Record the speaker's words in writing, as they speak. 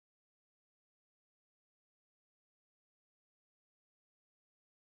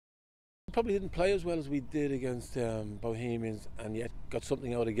Probably didn't play as well as we did against Bohemians, and yet got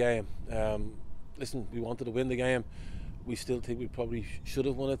something out of the game. Listen, we wanted to win the game. We still think we probably should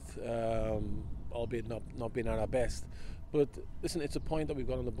have won it, albeit not being at our best. But listen, it's a point that we've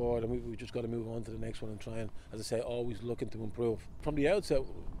got on the board, and we've just got to move on to the next one and try and, as I say, always looking to improve. From the outset,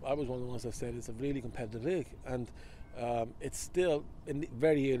 I was one of the ones that said it's a really competitive league, and it's still in the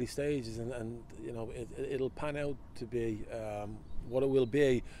very early stages, and you know it'll pan out to be what it will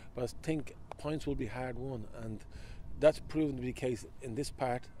be. But I think points will be hard won, and that's proven to be the case in this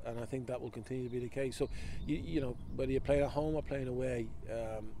part, and I think that will continue to be the case. So you know, whether you're playing at home or playing away,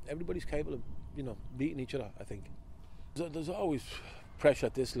 everybody's capable of beating each other, I think. There's always pressure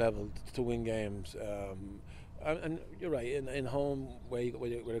at this level to win games, and you're right. In home, where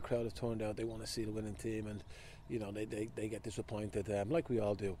a crowd has turned out, they want to see the winning team, and they get disappointed, like we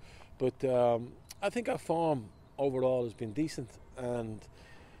all do. But I think our form overall has been decent, and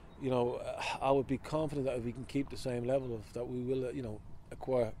I would be confident that if we can keep the same level that we will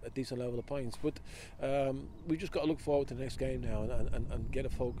acquire a decent level of points. But we just got to look forward to the next game now and get a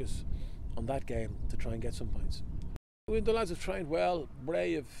focus on that game to try and get some points. The lads have trained well.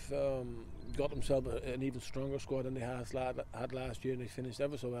 Bray have got themselves an even stronger squad than they had last year, and they finished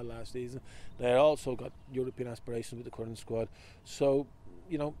ever so well last season. They also got European aspirations with the current squad. So,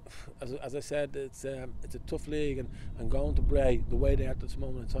 as I said, it's a tough league, and going to Bray the way they are at this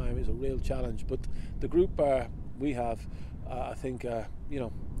moment in time is a real challenge. But the group we have, I think,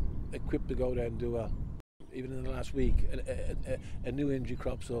 equipped to go there and do well. Even in the last week, a new injury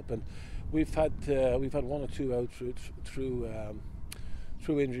crops up, and we've had one or two out through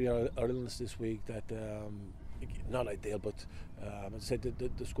injury or illness this week. That not ideal, but as I said,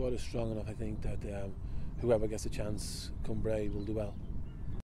 the squad is strong enough. I think that whoever gets a chance come Bray will do well.